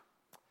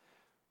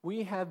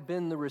We have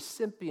been the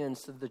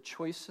recipients of the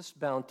choicest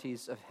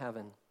bounties of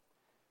heaven.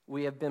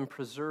 We have been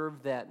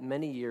preserved that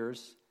many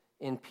years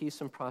in peace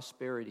and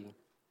prosperity.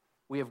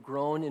 We have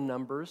grown in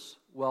numbers,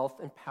 wealth,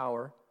 and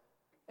power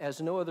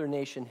as no other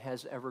nation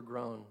has ever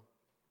grown.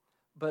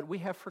 But we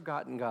have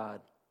forgotten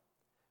God.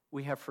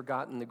 We have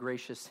forgotten the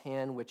gracious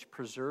hand which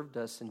preserved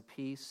us in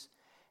peace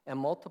and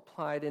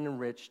multiplied and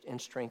enriched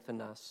and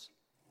strengthened us.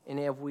 And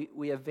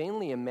we have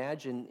vainly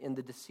imagined in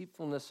the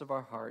deceitfulness of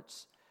our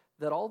hearts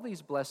that all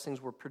these blessings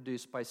were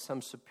produced by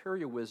some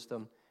superior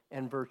wisdom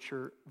and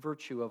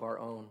virtue of our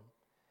own.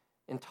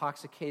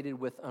 Intoxicated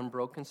with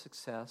unbroken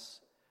success,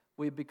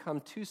 we have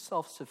become too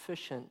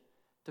self-sufficient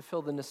to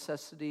feel the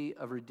necessity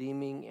of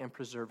redeeming and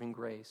preserving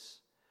grace.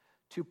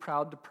 Too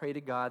proud to pray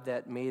to God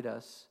that made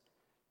us,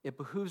 it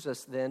behooves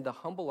us then to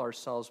humble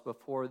ourselves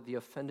before the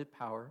offended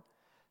power,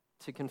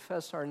 to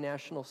confess our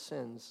national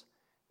sins,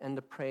 and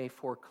to pray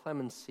for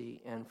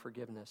clemency and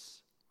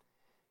forgiveness.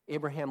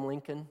 Abraham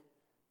Lincoln,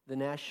 the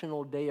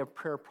National Day of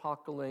Prayer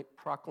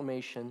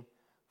Proclamation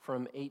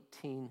from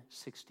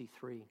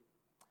 1863.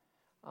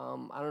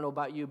 I don't know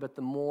about you, but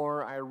the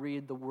more I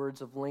read the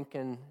words of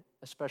Lincoln,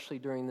 especially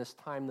during this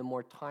time, the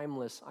more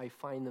timeless I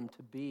find them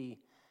to be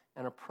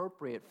and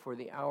appropriate for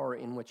the hour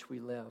in which we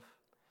live.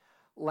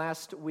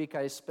 Last week,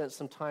 I spent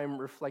some time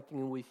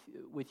reflecting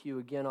with you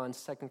again on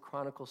 2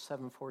 Chronicles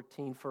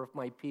 7:14. For if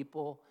my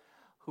people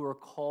who are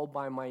called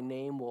by my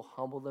name will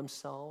humble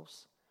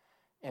themselves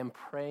and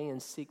pray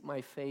and seek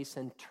my face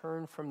and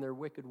turn from their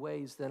wicked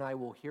ways, then I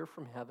will hear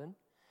from heaven,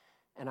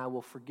 and I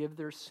will forgive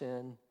their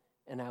sin,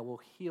 and I will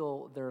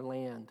heal their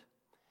land.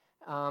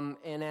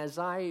 And as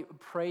I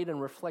prayed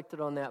and reflected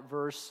on that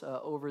verse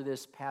over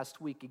this past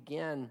week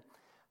again,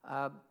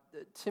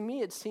 to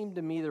me, it seemed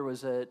to me there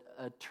was a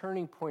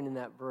turning point in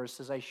that verse,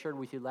 as I shared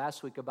with you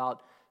last week,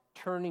 about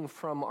turning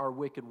from our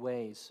wicked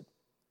ways.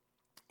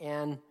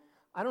 And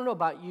I don't know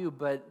about you,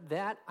 but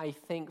that, I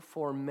think,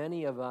 for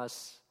many of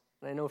us,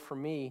 and I know for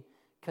me,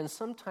 can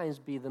sometimes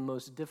be the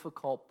most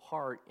difficult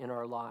part in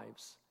our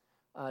lives,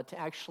 to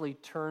actually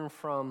turn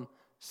from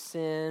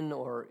sin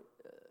or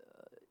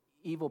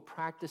evil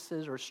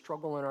practices or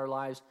struggle in our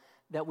lives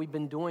that we've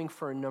been doing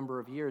for a number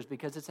of years,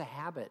 because it's a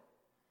habit.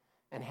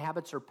 And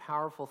habits are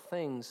powerful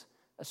things,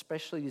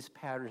 especially these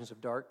patterns of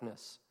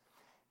darkness.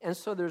 And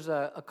so there's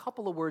a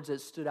couple of words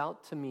that stood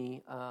out to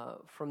me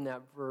from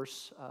that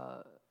verse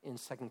in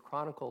 2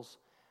 Chronicles,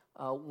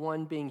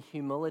 one being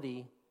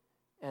humility,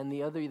 and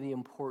the other the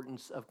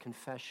importance of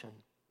confession.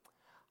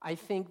 I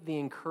think the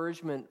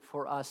encouragement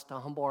for us to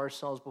humble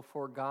ourselves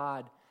before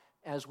God,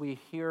 as we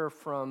hear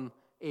from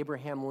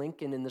Abraham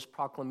Lincoln in this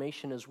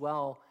proclamation as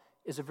well,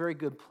 is a very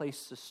good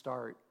place to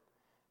start.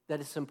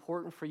 That it's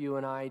important for you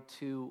and I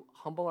to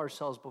humble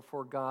ourselves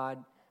before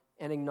God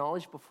and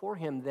acknowledge before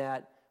Him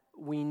that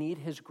we need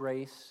His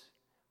grace.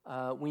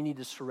 We need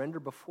to surrender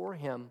before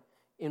Him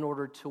in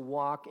order to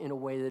walk in a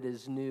way that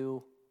is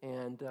new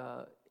and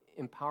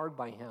empowered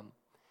by Him.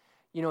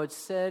 You know, it's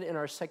said in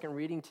our second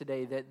reading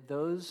today that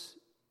those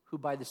who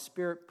by the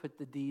Spirit put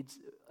the deeds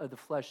of the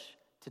flesh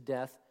to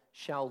death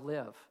shall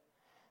live.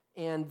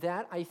 And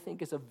that, I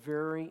think, is a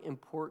very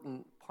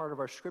important part of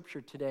our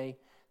scripture today,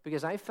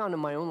 because I found in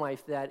my own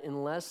life that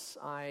unless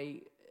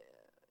I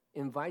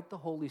invite the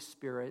Holy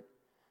Spirit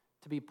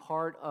to be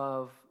part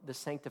of the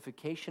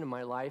sanctification of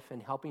my life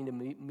and helping to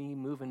me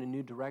move in a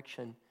new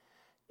direction,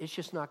 it's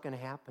just not going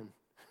to happen.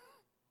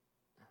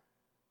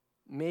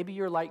 Maybe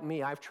you're like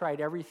me. I've tried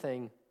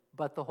everything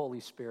but the Holy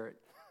Spirit,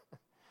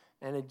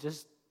 and it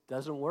just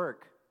doesn't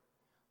work.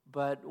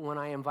 But when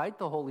I invite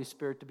the Holy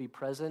Spirit to be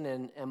present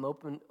and am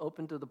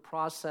open to the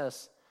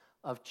process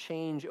of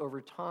change over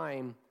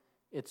time,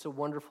 it's a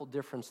wonderful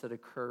difference that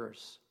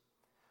occurs.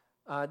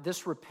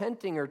 This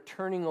repenting or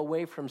turning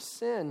away from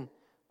sin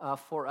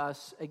for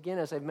us, again,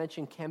 as I've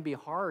mentioned, can be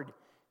hard.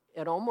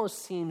 It almost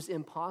seems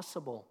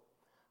impossible.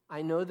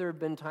 I know there have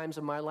been times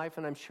in my life,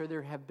 and I'm sure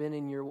there have been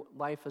in your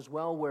life as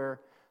well,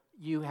 where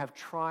you have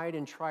tried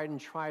and tried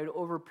and tried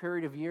over a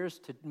period of years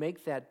to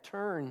make that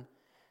turn,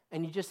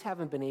 and you just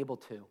haven't been able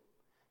to.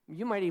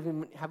 You might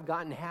even have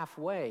gotten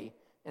halfway,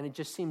 and it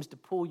just seems to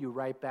pull you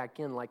right back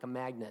in like a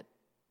magnet.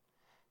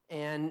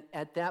 And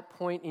at that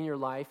point in your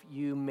life,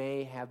 you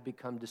may have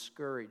become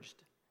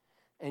discouraged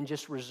and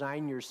just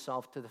resign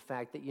yourself to the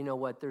fact that, you know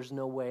what, there's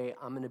no way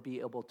I'm going to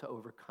be able to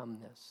overcome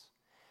this.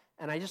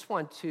 And I just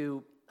want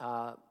to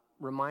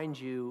remind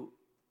you,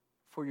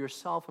 for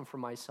yourself and for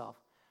myself,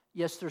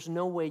 yes, there's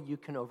no way you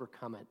can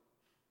overcome it.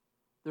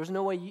 There's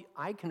no way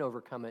I can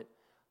overcome it,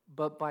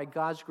 but by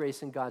God's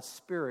grace and God's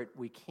Spirit,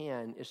 we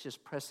can. It's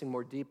just pressing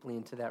more deeply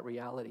into that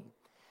reality.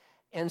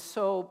 And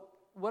so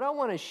what I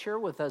want to share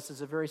with us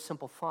is a very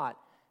simple thought,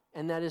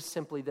 and that is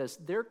simply this.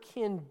 There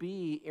can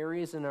be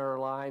areas in our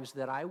lives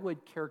that I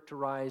would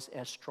characterize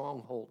as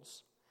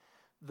strongholds.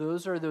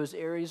 Those are those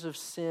areas of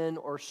sin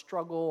or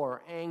struggle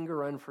or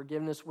anger,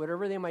 unforgiveness,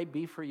 whatever they might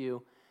be for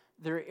you.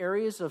 They're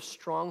areas of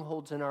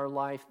strongholds in our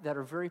life that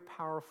are very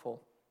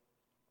powerful,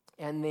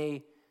 and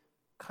they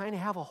kind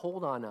of have a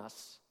hold on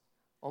us,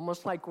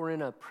 almost like we're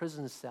in a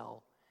prison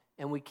cell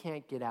and we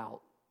can't get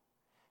out.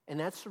 And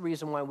that's the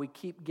reason why we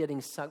keep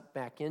getting sucked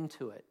back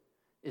into it,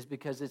 is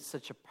because it's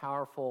such a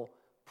powerful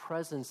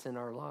presence in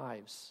our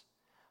lives.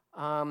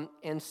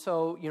 And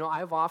so,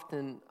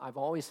 I've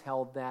always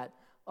held that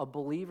a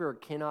believer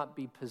cannot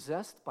be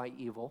possessed by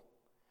evil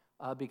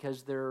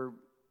because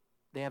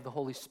they have the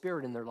Holy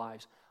Spirit in their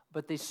lives.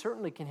 But they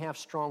certainly can have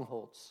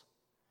strongholds.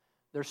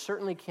 There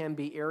certainly can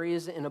be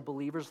areas in a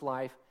believer's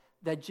life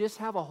that just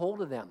have a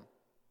hold of them.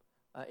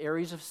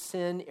 Areas of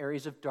sin,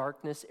 areas of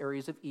darkness,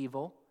 areas of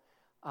evil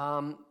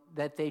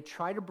that they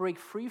try to break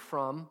free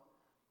from,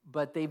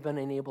 but they've been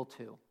unable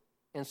to.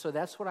 And so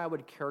that's what I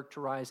would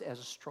characterize as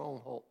a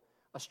stronghold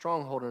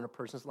in a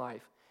person's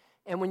life.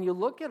 And when you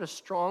look at a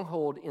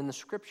stronghold in the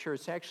Scripture,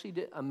 it's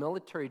actually a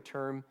military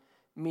term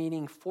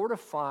meaning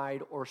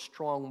fortified or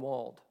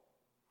strong-walled.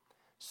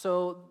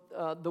 So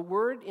the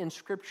word in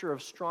Scripture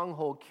of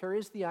stronghold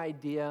carries the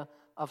idea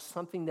of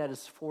something that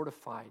is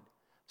fortified,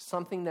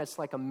 something that's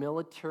like a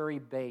military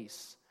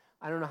base.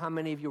 I don't know how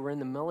many of you were in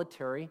the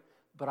military,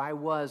 but I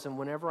was, and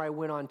whenever I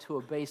went onto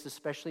a base,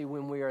 especially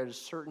when we were at a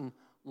certain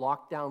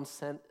lockdown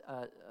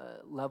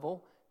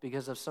level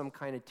because of some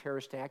kind of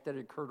terrorist act that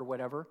occurred or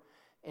whatever,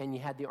 and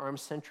you had the armed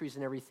sentries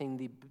and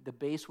everything, the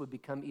base would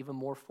become even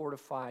more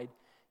fortified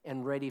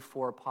and ready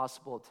for a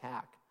possible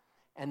attack.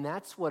 And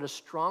that's what a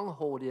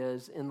stronghold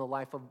is in the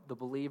life of the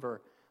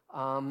believer.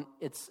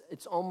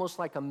 It's almost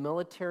like a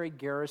military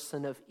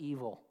garrison of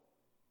evil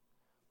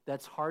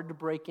that's hard to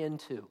break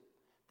into,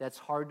 that's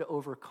hard to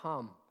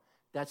overcome.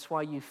 That's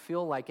why you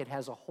feel like it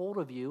has a hold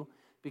of you,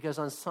 because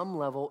on some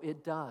level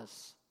it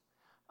does.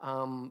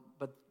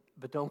 But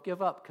don't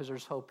give up, because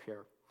there's hope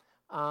here.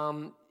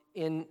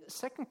 In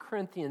 2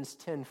 Corinthians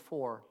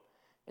 10:4,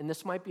 and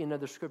this might be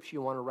another scripture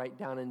you want to write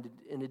down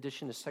in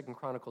addition to 2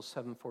 Chronicles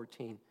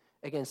 7:14.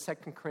 Again,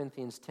 2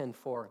 Corinthians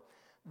 10:4.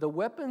 The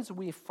weapons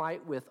we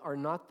fight with are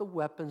not the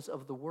weapons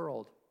of the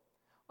world.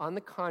 On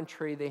the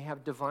contrary, they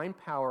have divine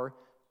power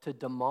to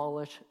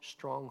demolish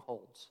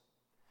strongholds.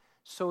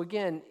 So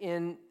again,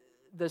 in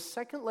the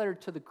second letter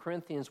to the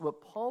Corinthians,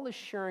 what Paul is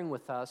sharing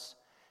with us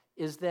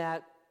is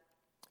that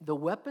the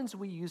weapons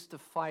we use to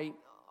fight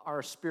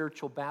our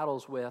spiritual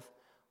battles with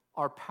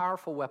are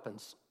powerful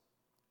weapons.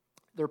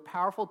 They're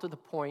powerful to the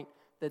point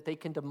that they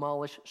can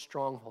demolish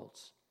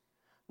strongholds.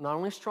 Not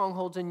only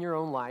strongholds in your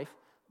own life,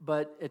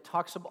 but it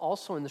talks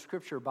also in the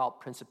Scripture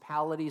about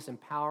principalities and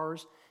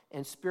powers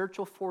and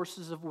spiritual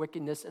forces of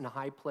wickedness in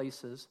high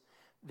places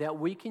that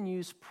we can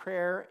use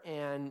prayer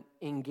and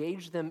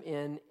engage them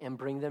in and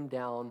bring them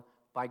down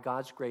by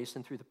God's grace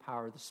and through the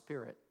power of the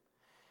Spirit.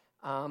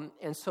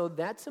 And so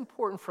that's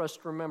important for us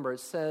to remember. It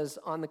says,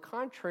 on the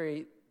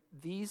contrary,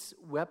 these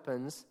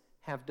weapons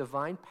have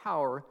divine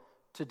power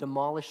to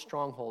demolish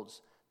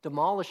strongholds.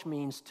 Demolish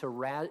means to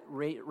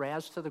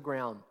razz to the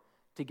ground,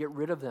 to get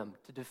rid of them,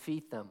 to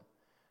defeat them.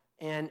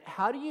 And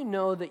how do you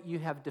know that you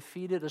have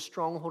defeated a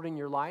stronghold in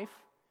your life?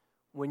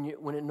 When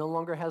it no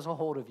longer has a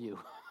hold of you.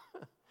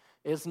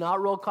 It's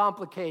not real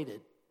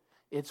complicated.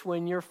 It's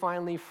when you're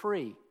finally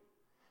free.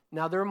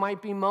 Now, there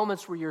might be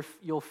moments where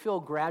you'll feel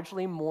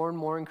gradually more and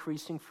more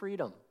increasing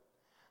freedom.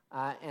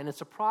 And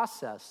it's a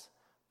process.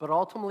 But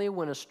ultimately,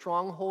 when a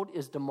stronghold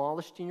is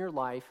demolished in your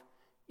life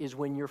is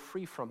when you're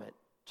free from it,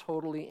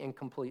 totally and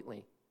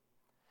completely.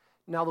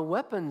 Now, the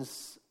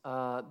weapons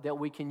that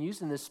we can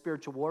use in this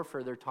spiritual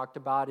warfare, they're talked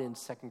about in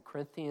 2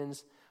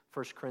 Corinthians,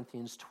 1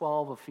 Corinthians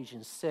 12,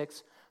 Ephesians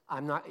 6.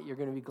 You're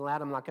going to be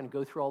glad I'm not going to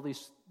go through all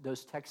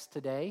those texts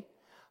today,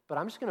 but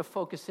I'm just going to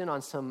focus in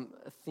on some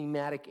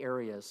thematic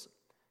areas.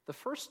 The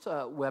first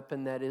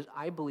weapon that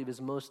I believe is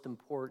most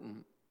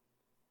important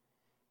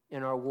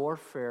in our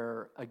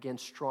warfare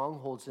against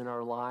strongholds in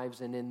our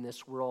lives and in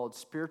this world,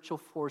 spiritual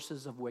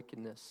forces of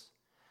wickedness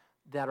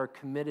that are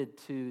committed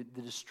to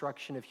the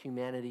destruction of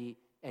humanity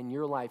and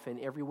your life in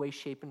every way,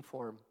 shape, and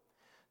form.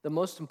 The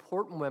most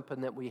important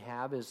weapon that we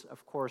have is,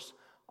 of course,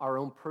 our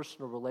own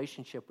personal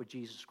relationship with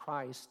Jesus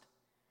Christ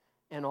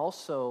and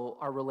also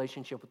our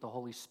relationship with the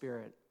Holy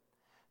Spirit.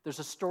 There's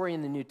a story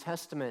in the New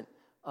Testament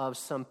of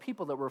some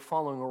people that were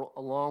following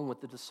along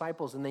with the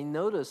disciples, and they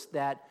noticed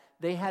that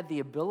they had the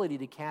ability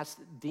to cast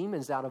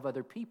demons out of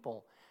other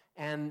people.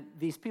 And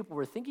these people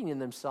were thinking in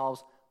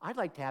themselves, I'd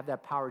like to have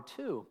that power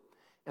too.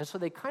 And so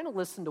they kind of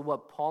listened to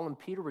what Paul and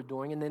Peter were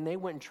doing, and then they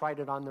went and tried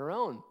it on their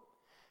own.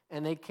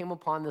 And they came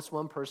upon this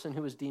one person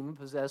who was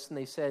demon-possessed, and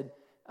they said,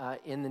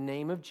 in the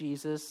name of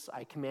Jesus,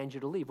 I command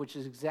you to leave, which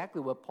is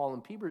exactly what Paul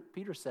and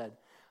Peter said.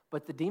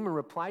 But the demon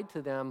replied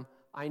to them,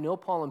 I know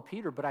Paul and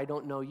Peter, but I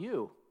don't know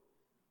you.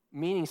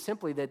 Meaning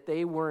simply that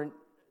they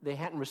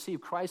hadn't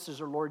received Christ as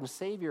their Lord and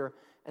Savior,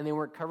 and they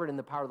weren't covered in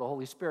the power of the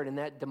Holy Spirit. And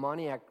that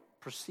demoniac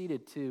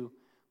proceeded to,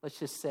 let's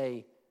just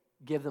say,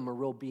 give them a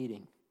real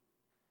beating.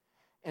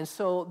 And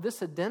so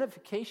this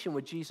identification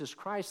with Jesus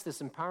Christ,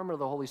 this empowerment of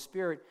the Holy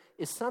Spirit,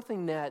 is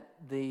something that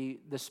the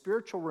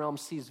spiritual realm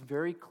sees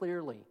very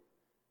clearly.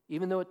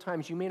 Even though at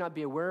times you may not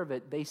be aware of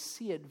it, they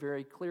see it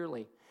very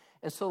clearly.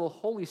 And so the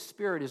Holy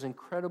Spirit is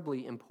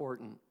incredibly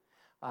important.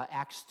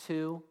 Acts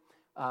 2,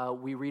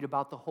 we read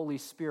about the Holy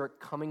Spirit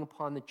coming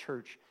upon the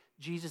church.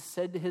 Jesus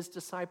said to his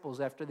disciples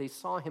after they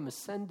saw him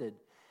ascended,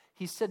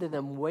 he said to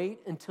them, wait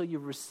until you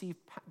receive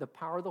the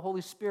power of the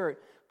Holy Spirit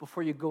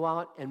before you go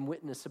out and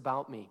witness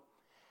about me.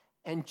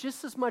 And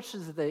just as much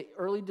as the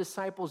early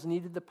disciples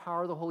needed the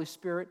power of the Holy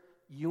Spirit,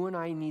 you and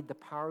I need the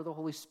power of the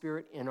Holy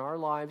Spirit in our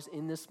lives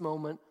in this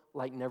moment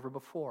like never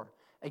before.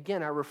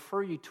 Again, I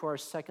refer you to our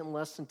second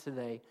lesson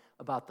today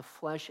about the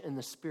flesh and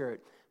the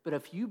Spirit. But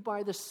if you,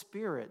 by the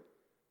Spirit,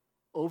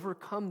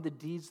 overcome the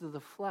deeds of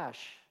the flesh,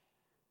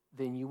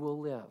 then you will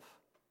live.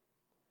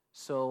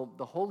 So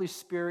the Holy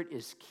Spirit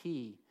is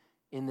key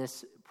in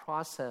this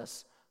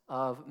process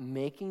of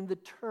making the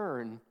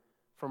turn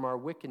from our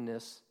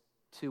wickedness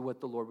to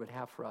what the Lord would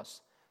have for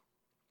us.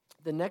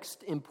 The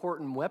next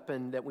important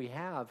weapon that we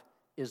have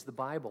is the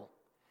Bible.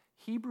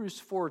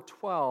 Hebrews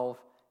 4:12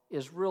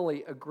 is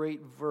really a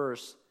great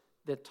verse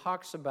that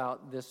talks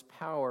about this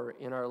power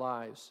in our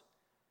lives.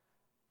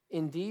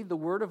 Indeed, the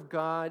Word of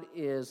God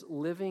is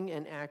living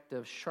and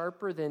active,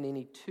 sharper than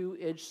any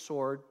two-edged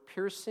sword,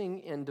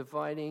 piercing and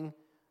dividing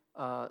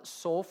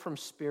soul from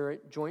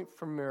spirit, joint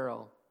from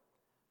marrow.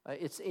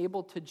 It's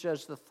able to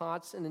judge the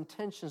thoughts and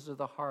intentions of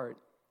the heart.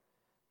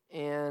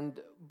 And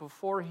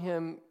before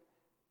him,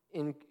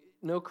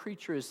 no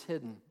creature is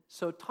hidden.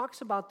 So it talks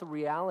about the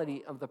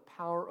reality of the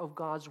power of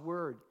God's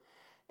Word.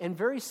 And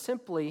very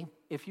simply,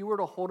 if you were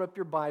to hold up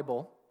your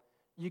Bible,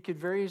 you could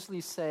very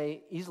easily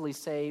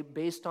say,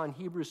 based on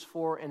Hebrews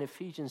 4 and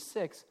Ephesians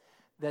 6,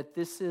 that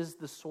this is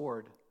the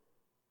sword.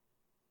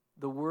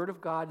 The Word of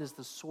God is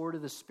the sword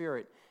of the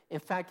Spirit. In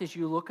fact, as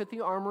you look at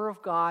the armor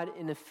of God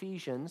in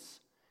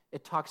Ephesians,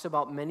 it talks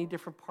about many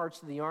different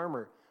parts of the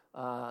armor.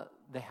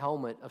 The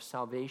helmet of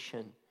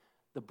salvation,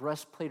 the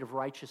breastplate of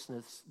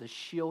righteousness, the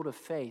shield of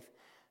faith.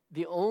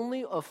 The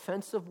only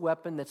offensive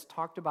weapon that's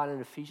talked about in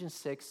Ephesians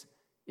 6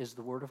 is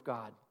the Word of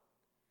God,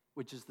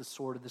 which is the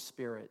sword of the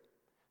Spirit.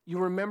 You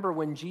remember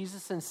when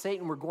Jesus and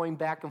Satan were going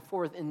back and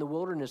forth in the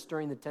wilderness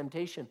during the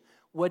temptation,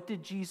 what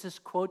did Jesus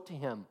quote to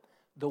him?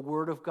 The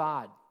Word of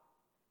God.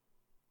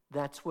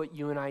 That's what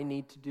you and I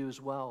need to do as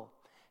well.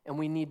 And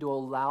we need to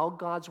allow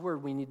God's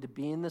Word. We need to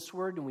be in this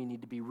Word, and we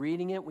need to be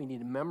reading it. We need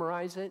to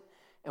memorize it,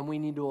 and we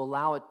need to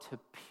allow it to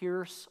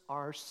pierce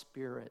our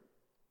spirit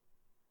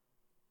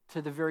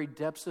to the very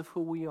depths of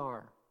who we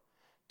are,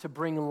 to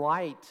bring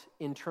light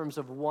in terms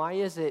of why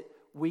is it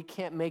we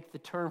can't make the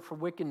turn for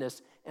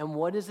wickedness, and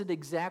what is it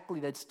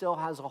exactly that still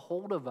has a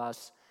hold of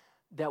us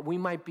that we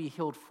might be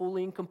healed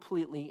fully and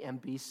completely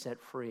and be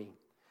set free.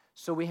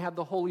 So we have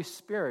the Holy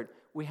Spirit.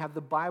 We have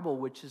the Bible,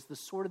 which is the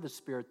sword of the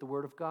Spirit, the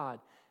Word of God.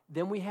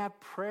 Then we have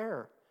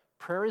prayer.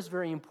 Prayer is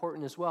very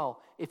important as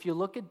well. If you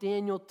look at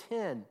Daniel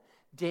 10,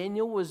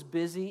 Daniel was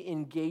busy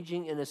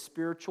engaging in a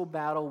spiritual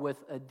battle with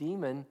a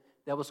demon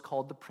that was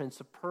called the Prince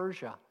of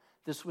Persia.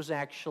 This was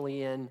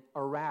actually in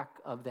Iraq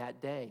of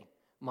that day,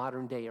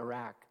 modern-day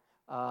Iraq,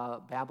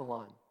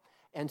 Babylon.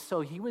 And so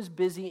he was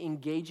busy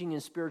engaging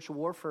in spiritual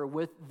warfare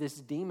with this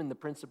demon, the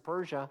Prince of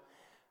Persia.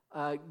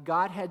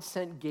 God had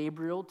sent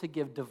Gabriel to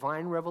give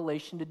divine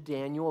revelation to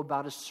Daniel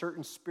about a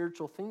certain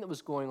spiritual thing that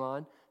was going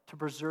on to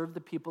preserve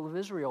the people of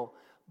Israel.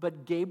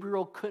 But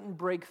Gabriel couldn't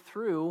break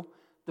through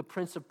the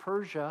Prince of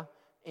Persia,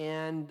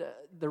 and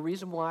the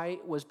reason why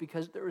was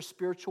because there was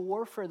spiritual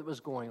warfare that was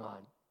going on.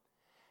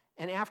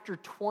 And after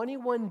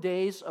 21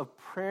 days of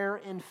prayer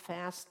and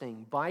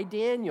fasting by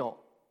Daniel,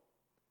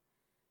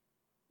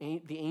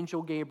 the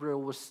angel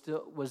Gabriel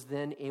was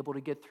then able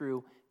to get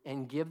through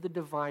and give the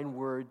divine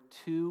word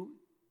to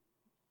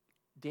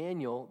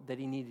Daniel that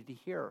he needed to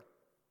hear.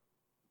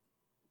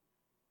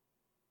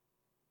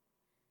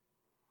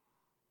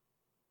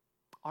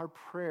 Our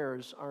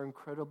prayers are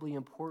incredibly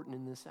important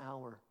in this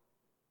hour.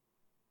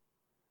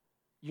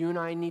 You and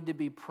I need to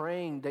be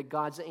praying that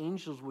God's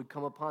angels would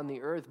come upon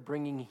the earth,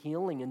 bringing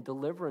healing and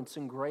deliverance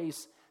and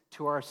grace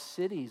to our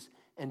cities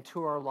and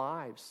to our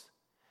lives,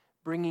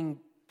 bringing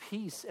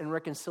peace and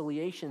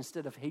reconciliation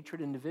instead of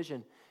hatred and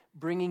division,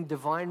 bringing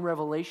divine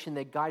revelation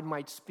that God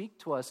might speak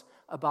to us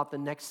about the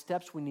next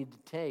steps we need to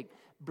take,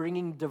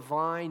 bringing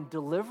divine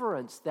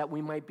deliverance that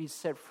we might be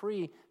set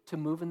free to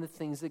move in the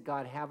things that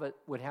God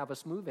would have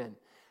us move in.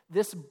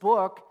 This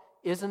book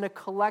isn't a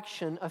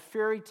collection of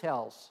fairy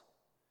tales.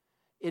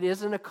 It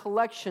isn't a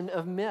collection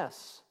of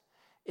myths.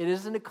 It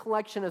isn't a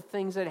collection of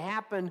things that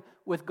happened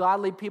with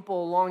godly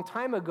people a long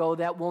time ago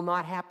that will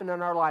not happen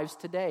in our lives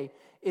today.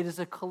 It is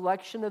a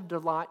collection of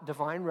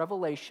divine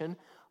revelation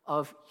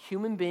of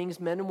human beings,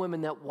 men and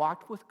women that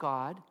walked with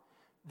God,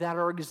 that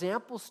are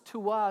examples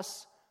to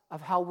us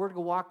of how we're to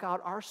walk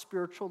out our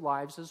spiritual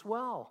lives as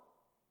well.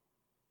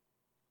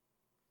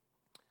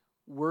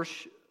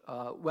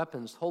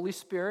 Weapons: Holy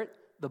Spirit,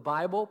 the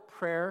Bible,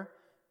 prayer,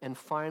 and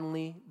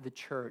finally the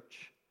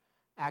church.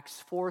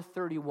 Acts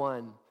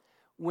 4:31.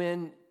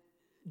 When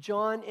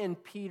John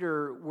and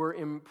Peter were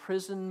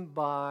imprisoned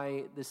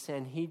by the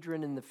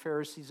Sanhedrin and the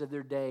Pharisees of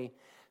their day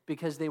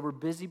because they were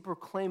busy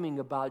proclaiming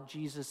about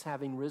Jesus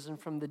having risen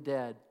from the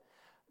dead,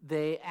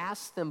 they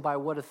asked them by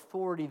what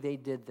authority they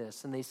did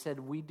this. And they said,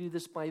 we do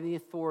this by the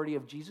authority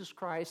of Jesus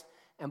Christ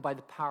and by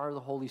the power of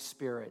the Holy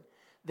Spirit.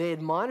 They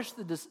admonished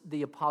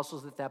the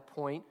apostles at that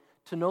point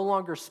to no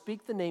longer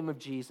speak the name of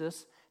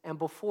Jesus. And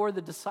before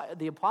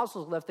the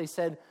apostles left, they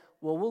said,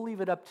 well, we'll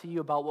leave it up to you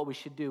about what we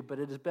should do, but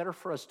it is better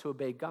for us to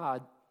obey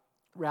God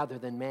rather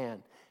than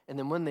man. And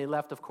then when they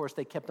left, of course,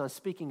 they kept on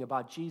speaking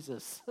about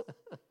Jesus.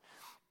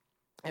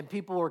 And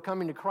people were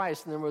coming to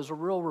Christ, and there was a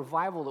real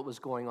revival that was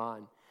going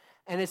on.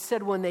 And it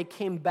said when they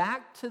came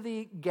back to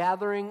the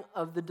gathering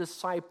of the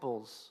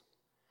disciples,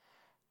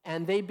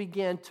 and they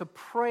began to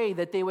pray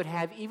that they would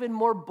have even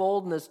more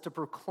boldness to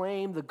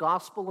proclaim the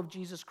gospel of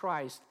Jesus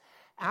Christ,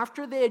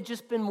 after they had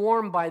just been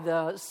warned by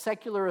the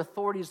secular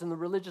authorities and the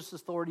religious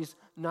authorities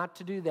not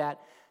to do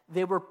that,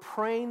 they were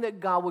praying that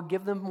God would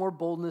give them more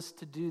boldness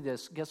to do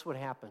this. Guess what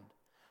happened?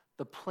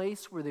 The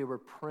place where they were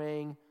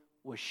praying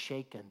was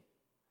shaken.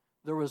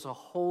 There was a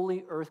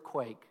holy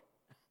earthquake.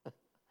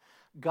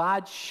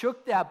 God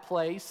shook that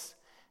place,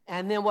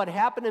 and then what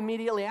happened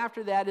immediately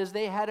after that is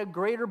they had a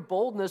greater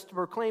boldness to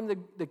proclaim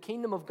the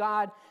kingdom of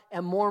God,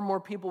 and more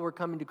people were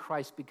coming to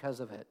Christ because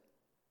of it.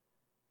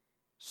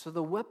 So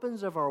the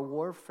weapons of our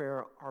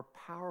warfare are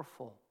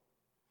powerful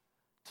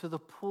to the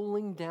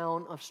pulling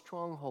down of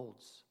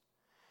strongholds.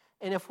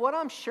 And if what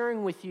I'm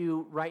sharing with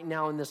you right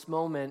now in this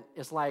moment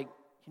is like,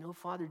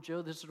 Father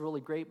Joe, this is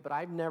really great, but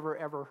I've never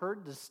ever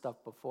heard this stuff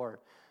before.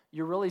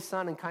 You're really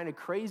sounding kind of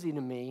crazy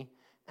to me,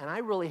 and I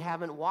really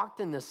haven't walked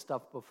in this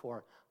stuff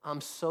before.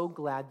 I'm so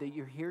glad that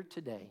you're here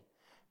today.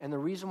 And the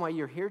reason why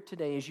you're here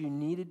today is you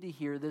needed to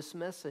hear this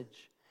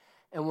message.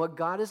 And what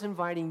God is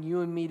inviting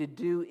you and me to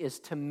do is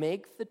to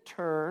make the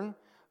turn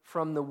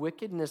from the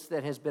wickedness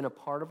that has been a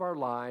part of our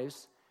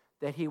lives,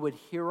 that He would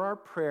hear our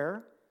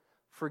prayer,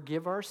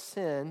 forgive our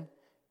sin,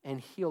 and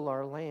heal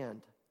our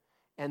land.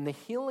 And the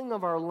healing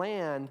of our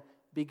land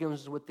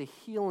begins with the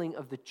healing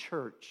of the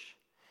church.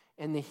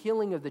 And the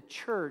healing of the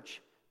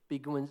church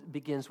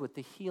begins with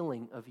the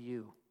healing of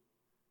you.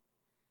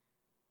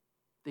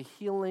 The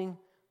healing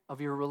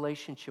of your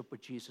relationship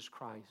with Jesus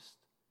Christ.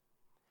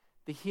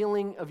 The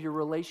healing of your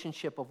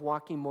relationship of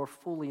walking more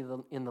fully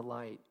in the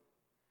light.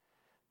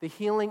 The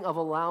healing of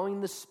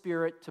allowing the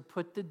Spirit to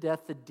put to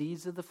death the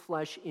deeds of the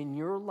flesh in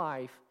your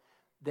life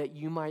that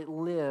you might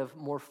live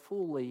more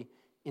fully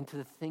into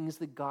the things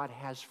that God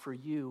has for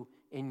you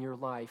in your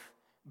life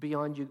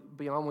beyond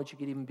what you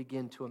could even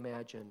begin to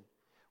imagine.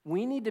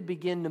 We need to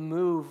begin to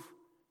move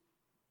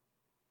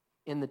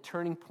in the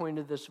turning point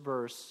of this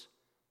verse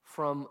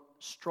from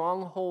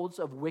strongholds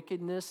of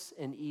wickedness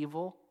and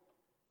evil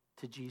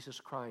to Jesus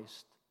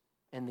Christ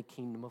and the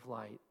kingdom of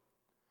light.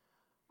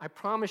 I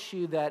promise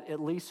you that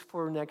at least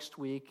for next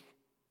week,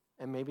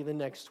 and maybe the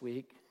next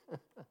week,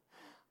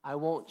 I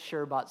won't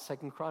share about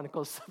 2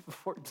 Chronicles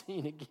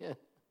 7:14 again.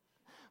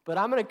 But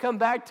I'm going to come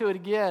back to it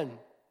again.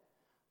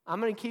 I'm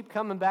going to keep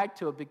coming back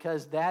to it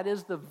because that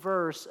is the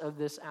verse of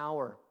this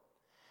hour.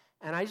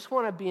 And I just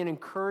want to be an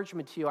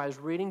encouragement to you. I was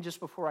reading just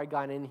before I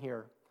got in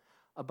here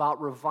about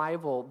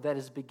revival that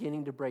is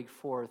beginning to break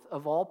forth.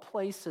 Of all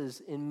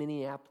places in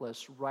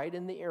Minneapolis, right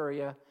in the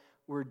area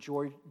where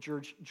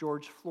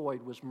George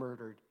Floyd was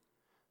murdered.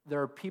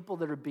 There are people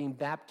that are being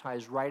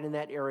baptized right in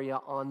that area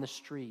on the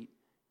street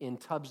in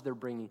tubs they're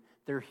bringing.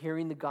 They're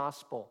hearing the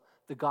gospel.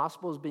 The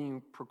gospel is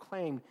being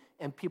proclaimed,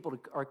 and people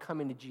are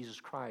coming to Jesus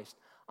Christ.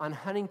 On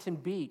Huntington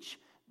Beach,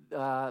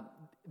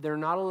 they're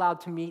not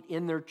allowed to meet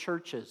in their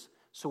churches.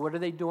 So what are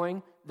they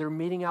doing? They're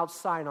meeting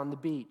outside on the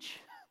beach.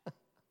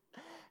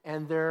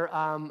 And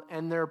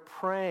they're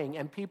praying,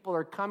 and people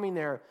are coming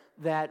there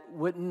that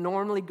wouldn't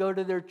normally go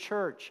to their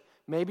church.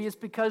 Maybe it's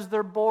because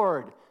they're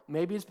bored.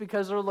 Maybe it's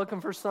because they're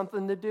looking for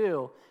something to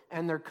do,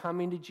 and they're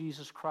coming to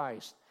Jesus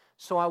Christ.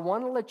 So I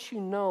want to let you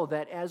know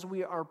that as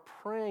we are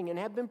praying, and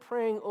have been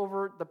praying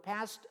over the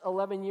past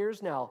 11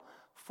 years now,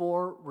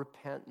 for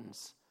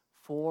repentance,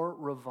 for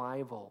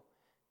revival,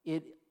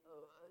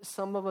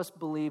 some of us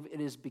believe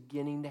it is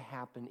beginning to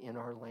happen in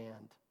our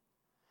land.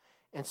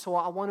 And so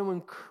I want to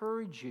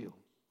encourage you.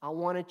 I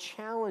want to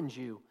challenge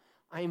you.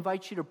 I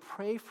invite you to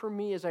pray for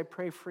me as I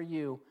pray for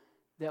you,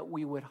 that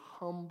we would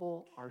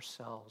humble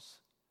ourselves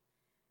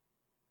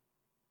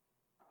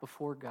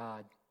before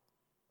God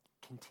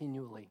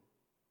continually.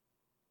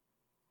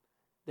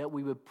 That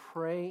we would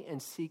pray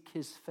and seek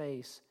His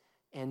face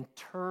and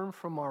turn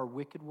from our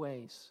wicked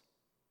ways.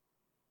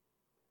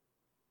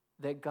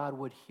 That God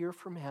would hear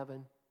from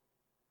heaven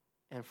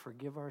and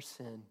forgive our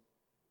sin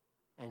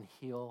and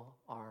heal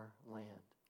our land.